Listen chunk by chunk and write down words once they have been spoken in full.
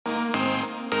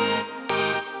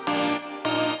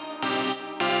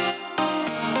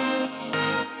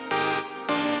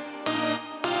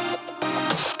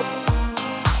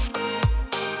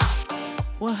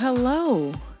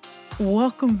Hello.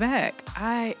 Welcome back.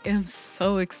 I am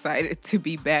so excited to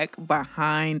be back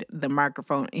behind the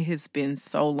microphone. It has been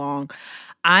so long.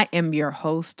 I am your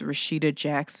host, Rashida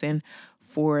Jackson,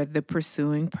 for the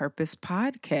Pursuing Purpose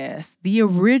podcast, the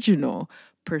original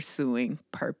Pursuing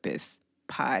Purpose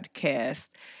podcast.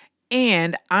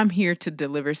 And I'm here to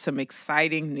deliver some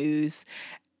exciting news.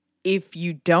 If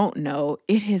you don't know,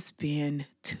 it has been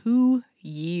 2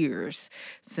 years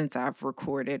since I've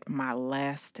recorded my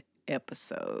last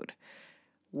episode.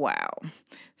 Wow.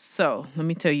 So let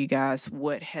me tell you guys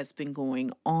what has been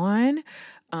going on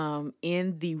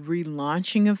in the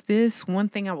relaunching of this. One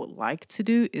thing I would like to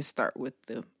do is start with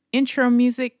the intro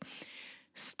music,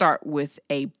 start with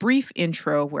a brief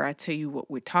intro where I tell you what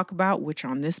we talk about, which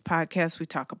on this podcast, we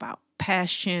talk about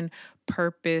passion,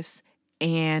 purpose,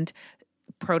 and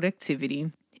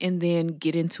productivity, and then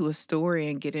get into a story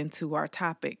and get into our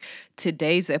topic.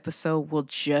 Today's episode will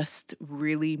just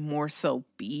really more so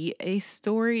be a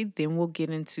story. Then we'll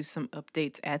get into some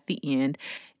updates at the end.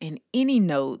 And any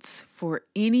notes for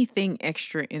anything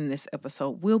extra in this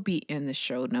episode will be in the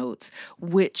show notes,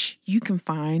 which you can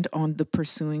find on the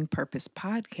Pursuing Purpose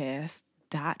podcast.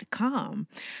 Com.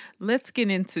 Let's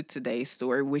get into today's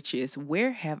story, which is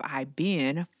where have I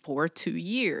been for 2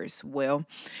 years? Well,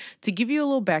 to give you a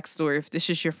little backstory, if this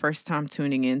is your first time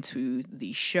tuning into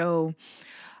the show,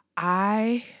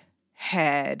 I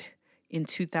had in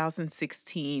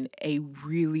 2016 a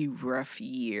really rough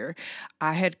year.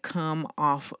 I had come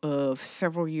off of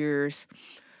several years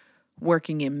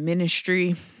working in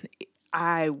ministry.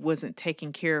 I wasn't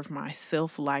taking care of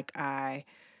myself like I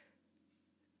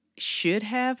should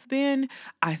have been.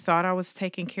 I thought I was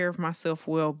taking care of myself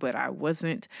well, but I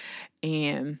wasn't.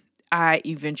 And I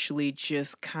eventually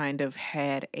just kind of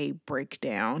had a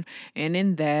breakdown. And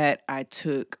in that, I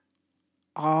took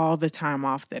all the time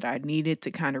off that I needed to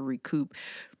kind of recoup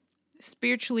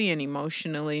spiritually and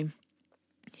emotionally.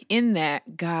 In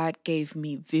that, God gave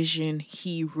me vision.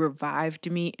 He revived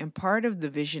me. And part of the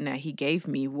vision that He gave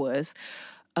me was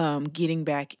getting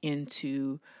back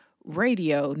into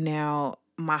radio. Now,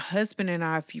 my husband and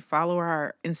I, if you follow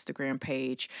our Instagram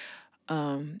page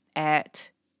at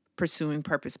Pursuing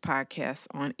Purpose Podcast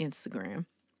on Instagram,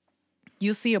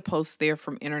 you'll see a post there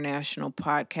from International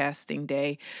Podcasting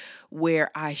Day where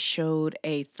I showed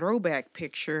a throwback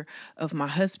picture of my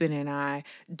husband and I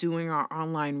doing our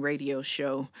online radio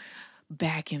show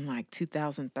back in like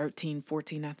 2013,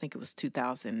 14. I think it was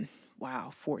 14.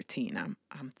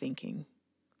 I'm thinking,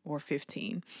 or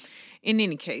 15. In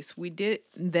any case, we did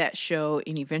that show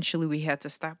and eventually we had to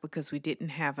stop because we didn't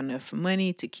have enough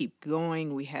money to keep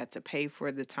going. We had to pay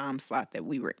for the time slot that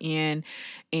we were in,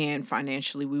 and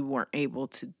financially we weren't able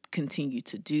to continue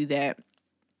to do that.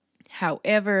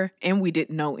 However, and we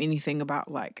didn't know anything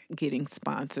about like getting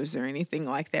sponsors or anything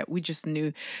like that. We just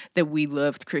knew that we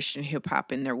loved Christian hip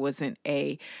hop and there wasn't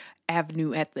a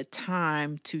avenue at the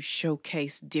time to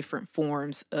showcase different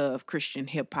forms of Christian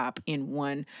hip hop in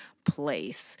one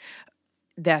place.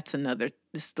 That's another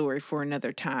story for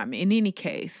another time. In any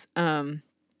case, I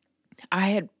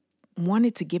had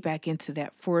wanted to get back into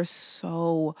that for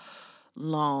so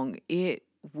long. It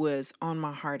was on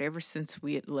my heart ever since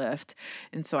we had left.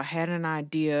 And so I had an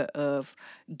idea of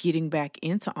getting back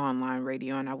into online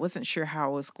radio, and I wasn't sure how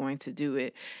I was going to do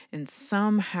it. And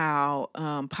somehow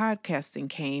podcasting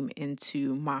came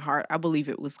into my heart. I believe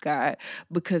it was God,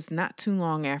 because not too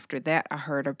long after that, I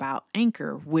heard about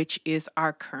Anchor, which is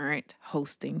our current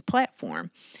hosting platform.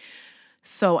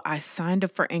 So I signed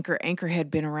up for Anchor. Anchor had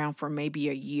been around for maybe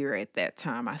a year at that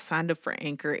time. I signed up for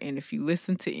Anchor, and if you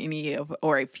listen to any of,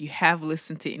 or if you have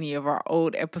listened to any of our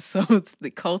old episodes, the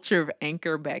culture of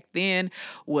Anchor back then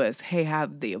was, hey, I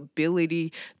have the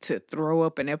ability to throw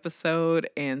up an episode.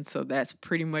 And so that's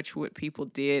pretty much what people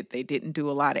did. They didn't do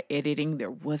a lot of editing. There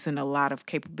wasn't a lot of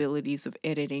capabilities of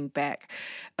editing back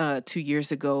 2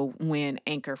 years ago when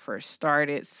Anchor first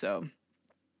started. So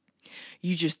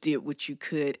you just did what you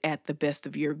could at the best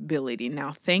of your ability.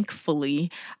 Now, thankfully,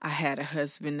 I had a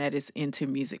husband that is into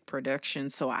music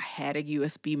production, so I had a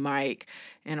USB mic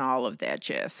and all of that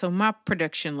jazz. So my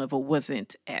production level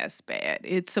wasn't as bad.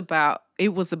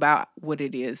 It was about what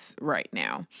it is right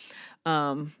now.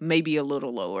 Maybe a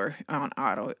little lower on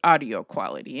audio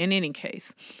quality. In any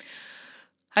case,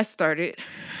 I started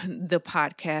the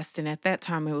podcast, and at that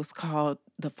time it was called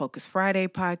the Focus Friday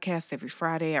podcast. Every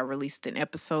Friday I released an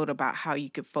episode about how you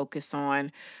could focus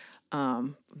on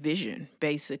vision,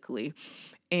 basically.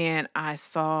 And I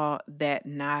saw that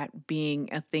not being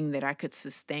a thing that I could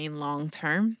sustain long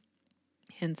term.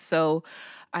 And so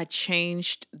I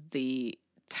changed the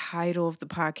title of the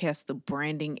podcast, the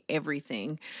branding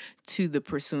everything, to the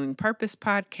Pursuing Purpose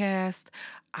podcast.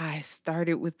 I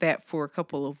started with that for a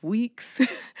couple of weeks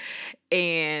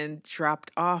and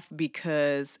dropped off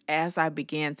because as I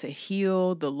began to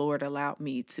heal, the Lord allowed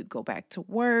me to go back to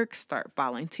work, start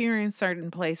volunteering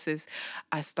certain places.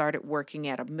 I started working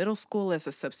at a middle school as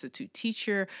a substitute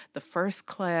teacher. The first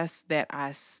class that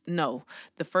no,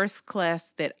 the first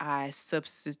class that I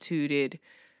substituted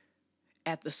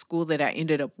at the school that I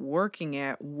ended up working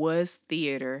at was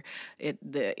theater.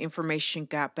 The information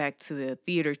got back to the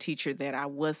theater teacher that I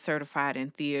was certified in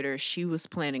theater. She was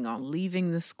planning on leaving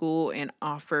the school and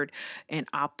offered an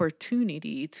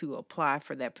opportunity to apply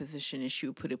for that position, and she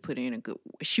would put in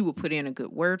a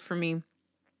good word for me.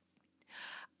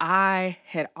 I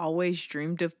had always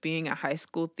dreamed of being a high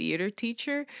school theater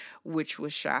teacher, which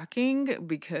was shocking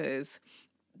because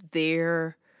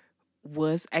there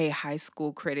was a high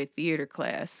school credit theater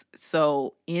class.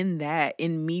 So in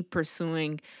me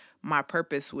pursuing my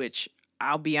purpose, which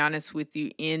I'll be honest with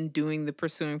you, in doing the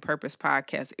Pursuing Purpose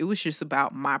podcast, it was just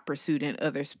about my pursuit and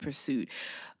others' pursuit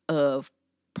of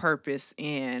purpose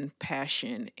and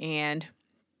passion. And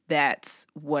that's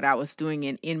what I was doing.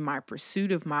 And in my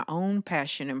pursuit of my own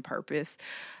passion and purpose,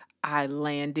 I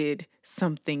landed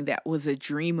something that was a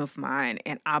dream of mine.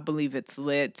 And I believe it's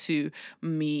led to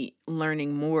me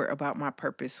learning more about my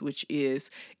purpose, which is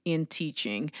in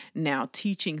teaching. Now,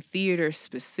 teaching theater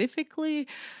specifically,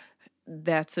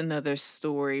 that's another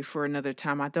story for another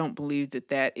time. I don't believe that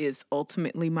that is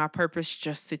ultimately my purpose,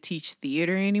 just to teach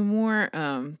theater anymore.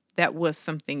 That was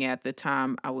something at the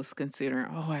time I was considering,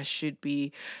 oh, I should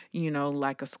be,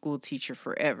 like a school teacher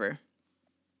forever.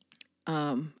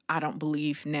 I don't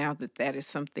believe now that that is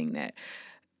something that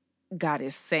God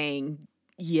is saying,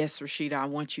 yes, Rashida, I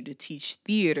want you to teach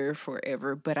theater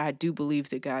forever. But I do believe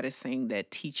that God is saying that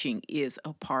teaching is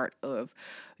a part of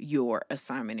your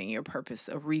assignment and your purpose,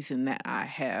 a reason that I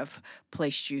have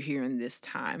placed you here in this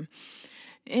time.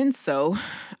 And so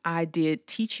I did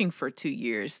teaching for 2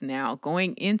 years. Now,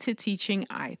 going into teaching,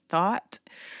 I thought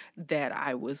that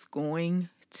I was going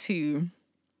to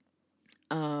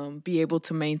be able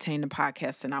to maintain the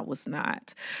podcast, and I was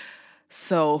not.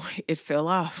 So it fell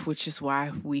off, which is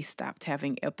why we stopped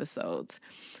having episodes.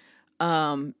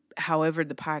 However,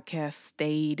 the podcast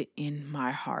stayed in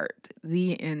my heart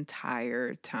the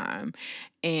entire time.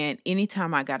 And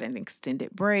anytime I got an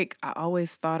extended break, I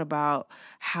always thought about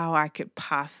how I could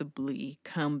possibly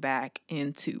come back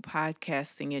into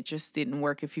podcasting. It just didn't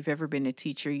work. If you've ever been a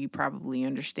teacher, you probably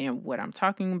understand what I'm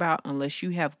talking about, unless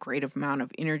you have great amount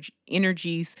of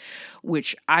energies,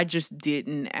 which I just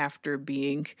didn't after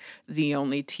being the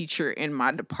only teacher in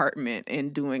my department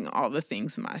and doing all the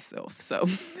things myself. So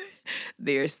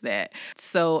there's that.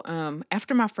 So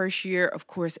after my first year, of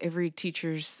course, every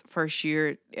teacher's first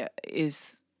year is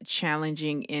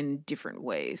challenging in different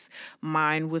ways.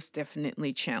 Mine was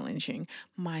definitely challenging.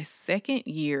 My second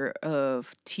year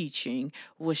of teaching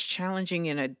was challenging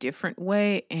in a different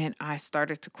way, and I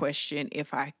started to question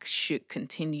if I should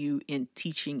continue in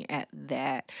teaching at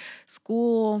that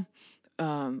school,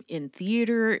 in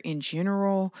theater in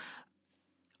general,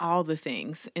 all the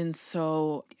things. And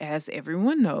so, as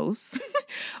everyone knows,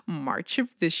 March of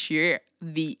this year,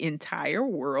 the entire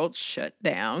world shut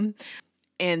down.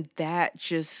 And that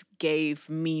just gave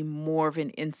me more of an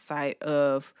insight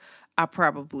of I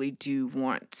probably do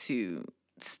want to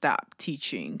stop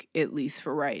teaching, at least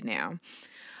for right now.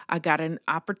 I got an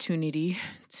opportunity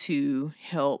to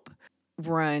help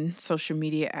run social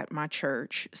media at my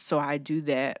church. So I do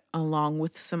that along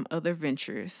with some other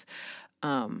ventures.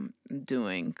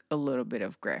 Doing a little bit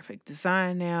of graphic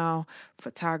design now,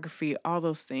 photography, all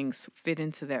those things fit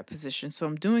into that position. So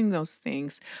I'm doing those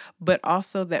things, but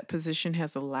also that position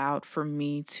has allowed for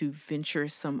me to venture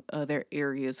some other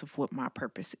areas of what my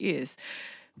purpose is,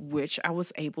 which I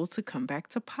was able to come back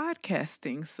to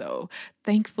podcasting. So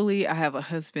thankfully, I have a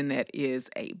husband that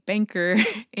is a banker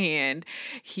and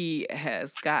he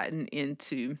has gotten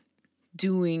into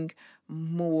doing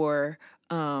more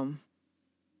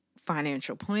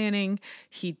financial planning.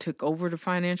 He took over the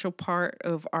financial part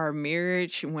of our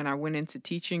marriage when I went into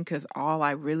teaching because all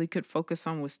I really could focus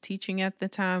on was teaching at the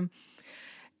time.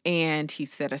 And he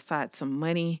set aside some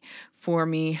money for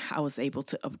me. I was able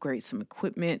to upgrade some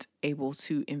equipment, able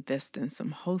to invest in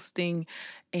some hosting,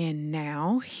 and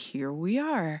now here we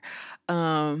are.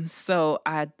 So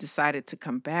I decided to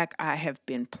come back. I have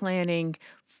been planning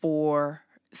for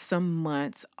some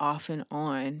months off and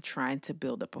on trying to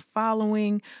build up a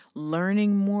following,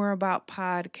 learning more about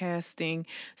podcasting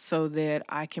so that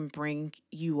I can bring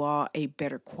you all a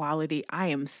better quality. I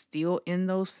am still in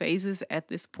those phases at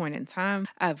this point in time.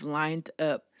 I've lined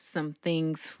up some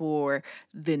things for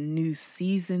the new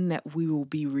season that we will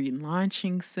be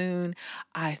relaunching soon.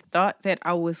 I thought that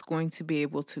I was going to be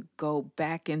able to go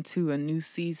back into a new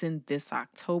season this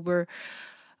October.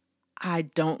 I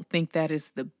don't think that is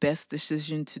the best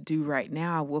decision to do right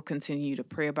now. I will continue to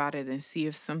pray about it and see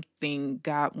if something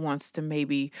God wants to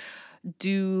maybe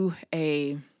do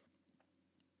I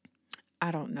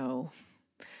don't know,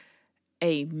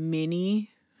 a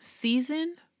mini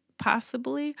season,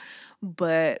 possibly.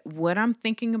 But what I'm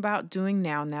thinking about doing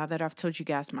now that I've told you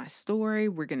guys my story,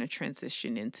 we're going to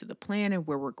transition into the plan and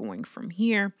where we're going from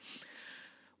here.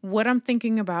 What I'm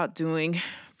thinking about doing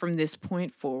from this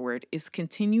point forward is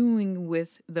continuing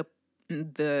with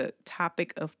the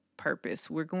topic of purpose.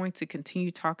 We're going to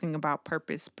continue talking about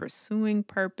purpose, pursuing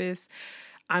purpose.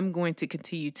 I'm going to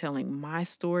continue telling my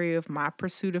story of my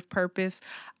pursuit of purpose.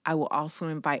 I will also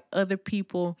invite other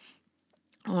people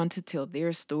on to tell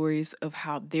their stories of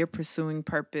how they're pursuing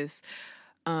purpose.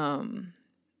 Um,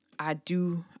 I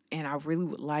do, and I really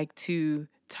would like to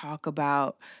talk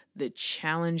about the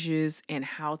challenges and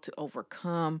how to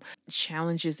overcome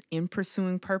challenges in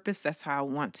pursuing purpose. That's how I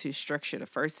want to structure the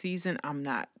first season. I'm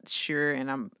not sure,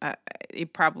 and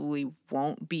it probably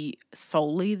won't be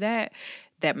solely that.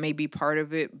 That may be part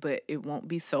of it, but it won't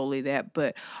be solely that.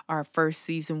 But our first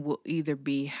season will either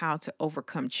be how to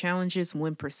overcome challenges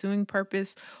when pursuing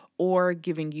purpose, or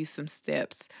giving you some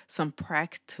steps, some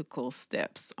practical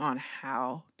steps on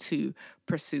how to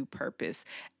pursue purpose,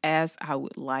 as I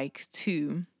would like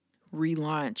to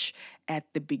relaunch at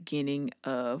the beginning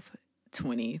of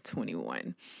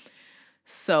 2021.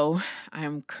 So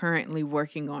I'm currently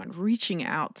working on reaching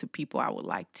out to people I would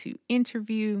like to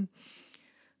interview,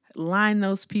 line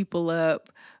those people up.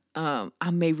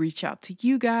 I may reach out to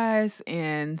you guys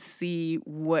and see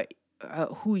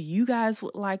who you guys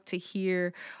would like to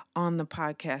hear on the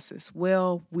podcast as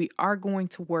well. We are going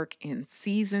to work in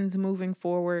seasons moving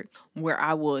forward, where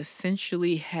I will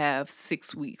essentially have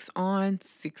 6 weeks on,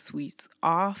 6 weeks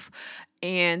off,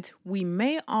 and we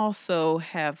may also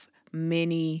have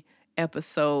many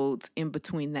episodes in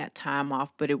between that time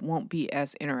off, but it won't be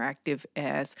as interactive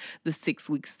as the 6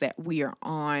 weeks that we are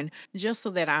on, just so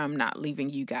that I'm not leaving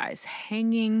you guys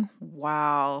hanging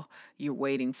while you're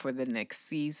waiting for the next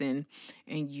season,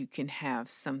 and you can have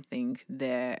something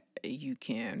that you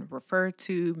can refer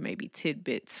to, maybe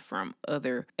tidbits from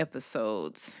other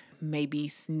episodes, maybe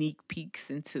sneak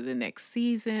peeks into the next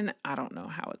season. I don't know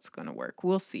how it's going to work.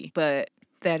 We'll see. But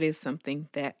that is something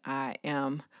that I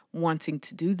am wanting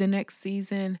to do the next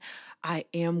season. I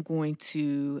am going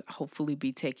to hopefully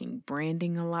be taking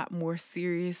branding a lot more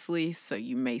seriously, so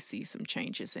you may see some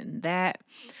changes in that.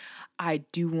 I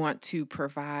do want to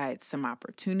provide some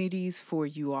opportunities for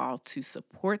you all to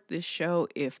support this show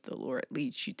if the Lord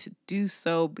leads you to do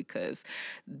so, because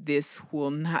this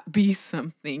will not be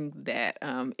something that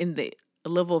in the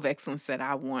level of excellence that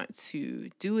I want to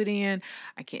do it in.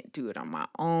 I can't do it on my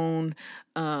own.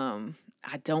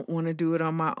 I don't want to do it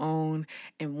on my own.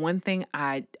 And one thing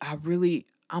I'm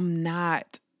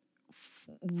not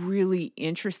really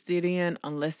interested in,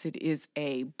 unless it is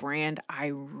a brand I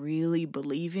really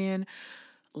believe in,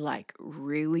 like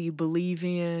really believe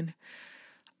in.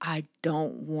 I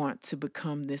don't want to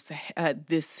become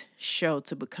this show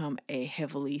to become a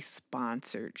heavily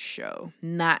sponsored show.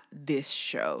 Not this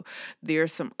show. There are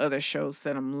some other shows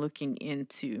that I'm looking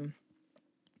into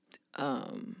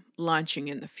launching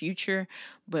in the future,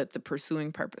 but the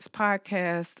Pursuing Purpose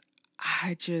podcast,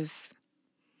 I just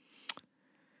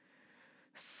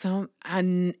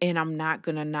and I'm not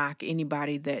going to knock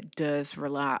anybody that does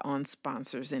rely on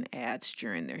sponsors and ads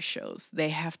during their shows. They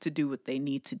have to do what they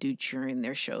need to do during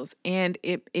their shows. And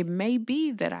it may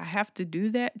be that I have to do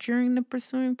that during the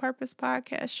Pursuing Purpose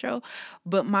podcast show,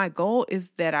 but my goal is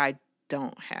that I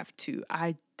don't have to.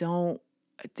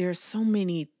 There's so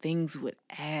many things with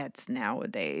ads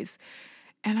nowadays,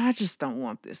 and I just don't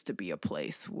want this to be a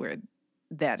place where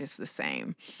that is the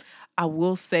same. I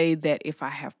will say that if I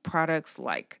have products,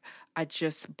 like I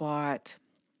just bought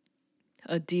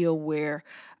a deal where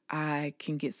I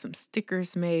can get some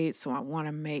stickers made. So I want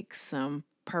to make some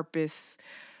purpose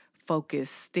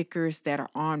focused stickers that are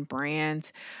on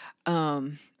brand.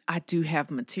 I do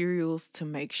have materials to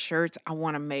make shirts. I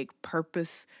want to make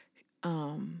purpose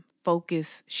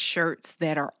focus shirts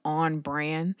that are on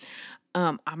brand.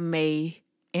 I may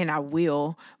And I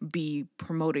will be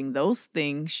promoting those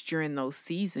things during those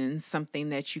seasons, something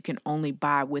that you can only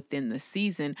buy within the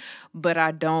season. But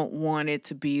I don't want it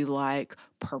to be like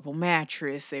Purple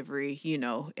Mattress every,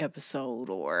 episode,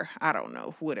 or I don't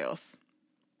know what else.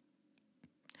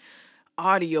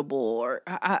 Audible, or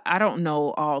I don't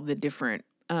know all the different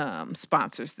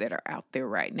sponsors that are out there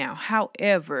right now.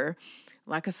 However,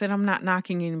 like I said, I'm not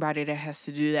knocking anybody that has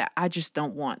to do that. I just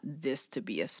don't want this to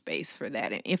be a space for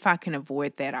that. And if I can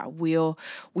avoid that, I will.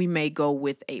 We may go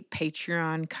with a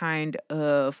Patreon kind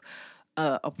of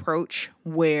approach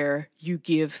where you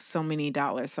give so many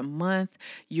dollars a month,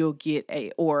 you'll get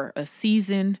a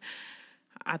season.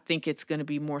 I think it's going to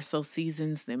be more so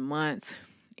seasons than months.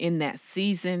 In that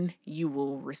season, you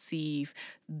will receive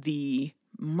the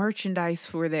merchandise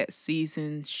for that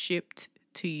season shipped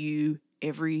to you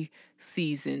every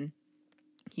season.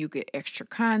 You get extra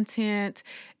content,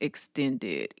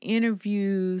 extended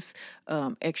interviews,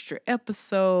 extra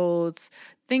episodes,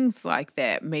 things like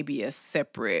that. Maybe a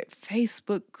separate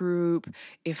Facebook group.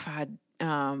 If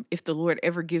the Lord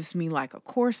ever gives me like a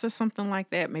course or something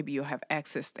like that, maybe you'll have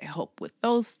access to help with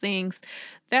those things.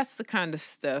 That's the kind of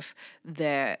stuff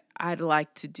that I'd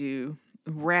like to do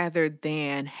rather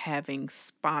than having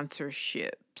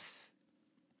sponsorships,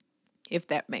 if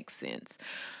that makes sense.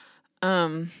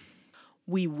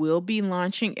 We will be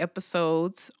launching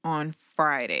episodes on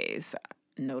Fridays.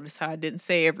 Notice how I didn't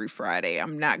say every Friday.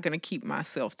 I'm not going to keep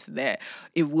myself to that.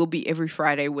 It will be every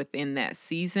Friday within that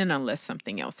season unless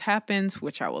something else happens,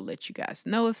 which I will let you guys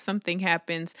know if something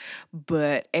happens.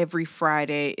 But every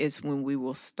Friday is when we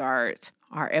will start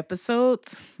our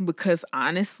episodes, because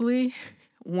honestly,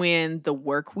 when the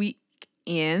work week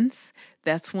ends,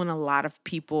 that's when a lot of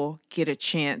people get a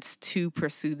chance to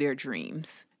pursue their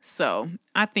dreams. So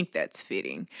I think that's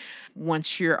fitting.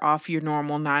 Once you're off your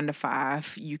normal 9 to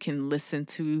 5, you can listen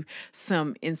to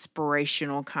some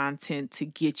inspirational content to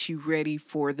get you ready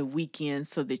for the weekend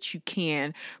so that you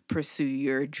can pursue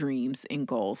your dreams and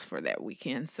goals for that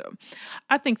weekend. So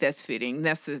I think that's fitting.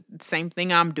 That's the same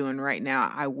thing I'm doing right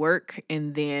now. I work,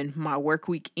 and then my work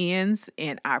week ends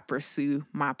and I pursue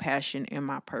my passion and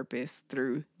my purpose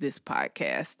through this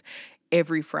podcast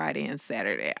every Friday and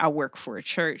Saturday. I work for a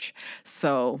church,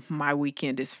 so my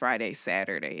weekend is Friday,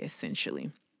 Saturday,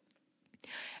 essentially.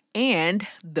 And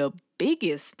the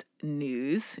biggest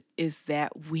news is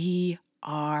that we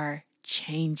are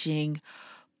changing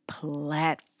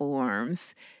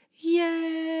platforms.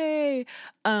 Yay!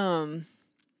 Um,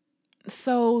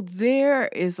 so there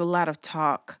is a lot of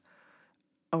talk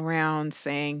around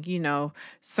saying,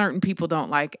 certain people don't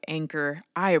like Anchor.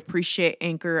 I appreciate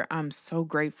Anchor. I'm so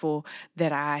grateful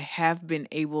that I have been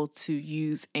able to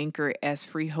use Anchor as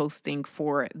free hosting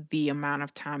for the amount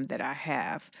of time that I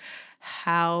have.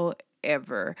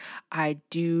 However, I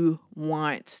do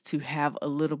want to have a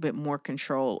little bit more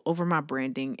control over my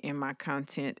branding and my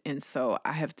content. And so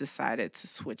I have decided to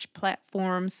switch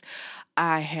platforms.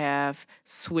 I have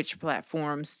switched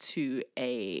platforms to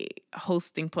a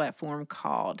hosting platform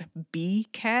called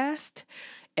Bcast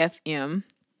FM.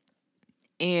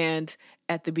 And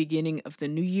at the beginning of the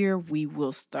new year, we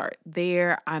will start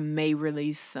there. I may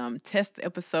release some test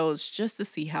episodes just to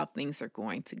see how things are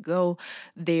going to go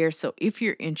there. So if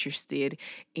you're interested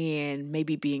in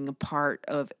maybe being a part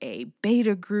of a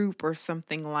beta group or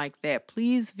something like that,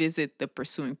 please visit the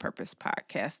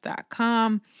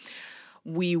pursuingpurposepodcast.com.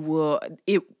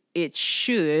 It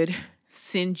should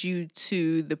send you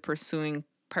to the Pursuing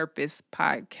Purpose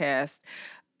podcast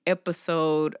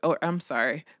episode, or I'm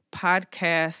sorry,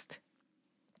 podcast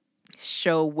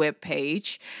show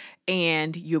webpage,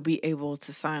 and you'll be able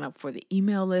to sign up for the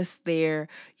email list there.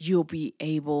 You'll be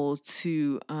able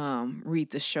to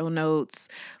read the show notes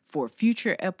for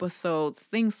future episodes,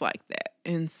 things like that.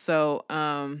 And so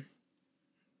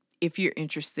if you're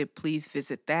interested, please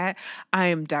visit that. I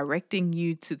am directing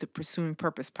you to the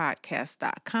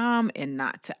pursuingpurposepodcast.com and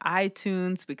not to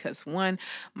iTunes, because one,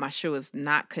 my show is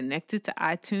not connected to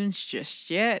iTunes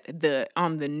just yet,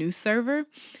 on the new server.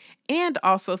 And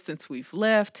also, since we've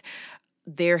left,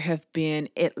 there have been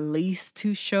at least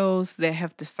 2 shows that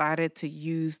have decided to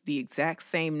use the exact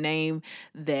same name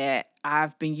that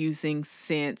I've been using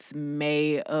since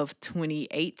May of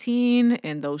 2018.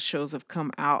 And those shows have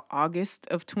come out August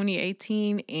of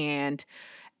 2018 and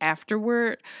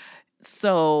afterward.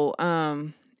 So,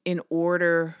 in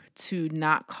order to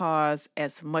not cause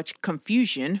as much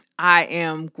confusion, I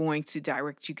am going to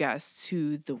direct you guys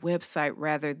to the website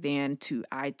rather than to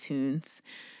iTunes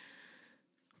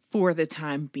for the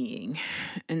time being,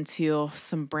 until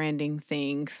some branding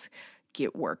things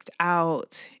get worked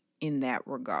out in that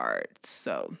regard.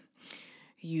 So,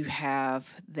 you have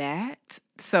that.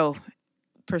 So,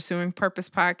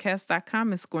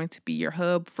 pursuingpurposepodcast.com is going to be your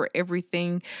hub for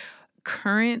everything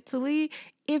currently.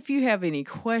 If you have any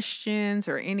questions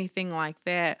or anything like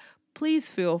that,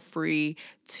 please feel free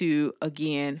to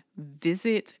again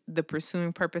visit the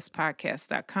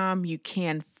pursuingpurposepodcast.com. You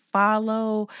can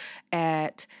follow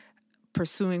at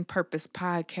Pursuing Purpose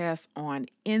Podcast on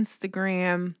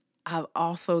Instagram. I've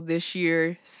also this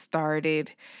year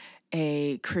started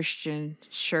a Christian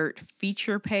shirt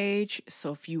feature page.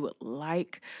 So if you would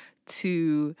like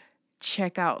to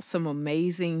check out some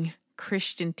amazing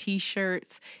Christian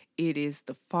t-shirts, it is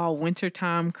the fall winter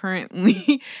time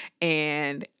currently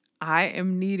and I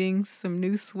am needing some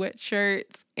new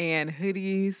sweatshirts and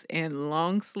hoodies and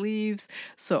long sleeves.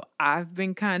 So I've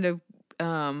been kind of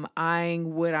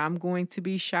eyeing what I'm going to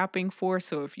be shopping for.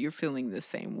 So if you're feeling the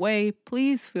same way,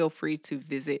 please feel free to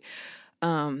visit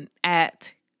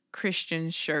at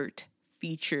Christian Shirt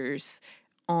Features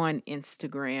on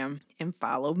Instagram and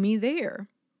follow me there.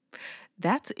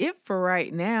 That's it for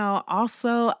right now.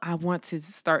 Also, I want to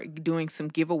start doing some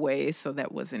giveaways. So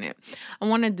that wasn't it. I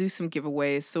want to do some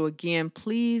giveaways. So again,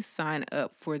 please sign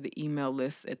up for the email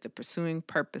list at the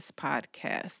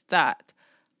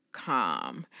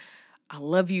pursuingpurposepodcast.com. I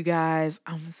love you guys.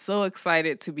 I'm so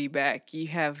excited to be back. You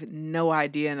have no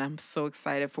idea, and I'm so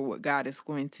excited for what God is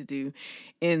going to do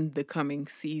in the coming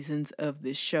seasons of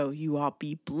this show. You all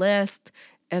be blessed.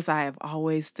 As I have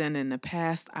always done in the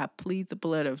past, I plead the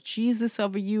blood of Jesus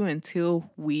over you until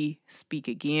we speak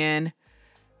again.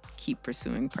 Keep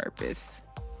pursuing purpose.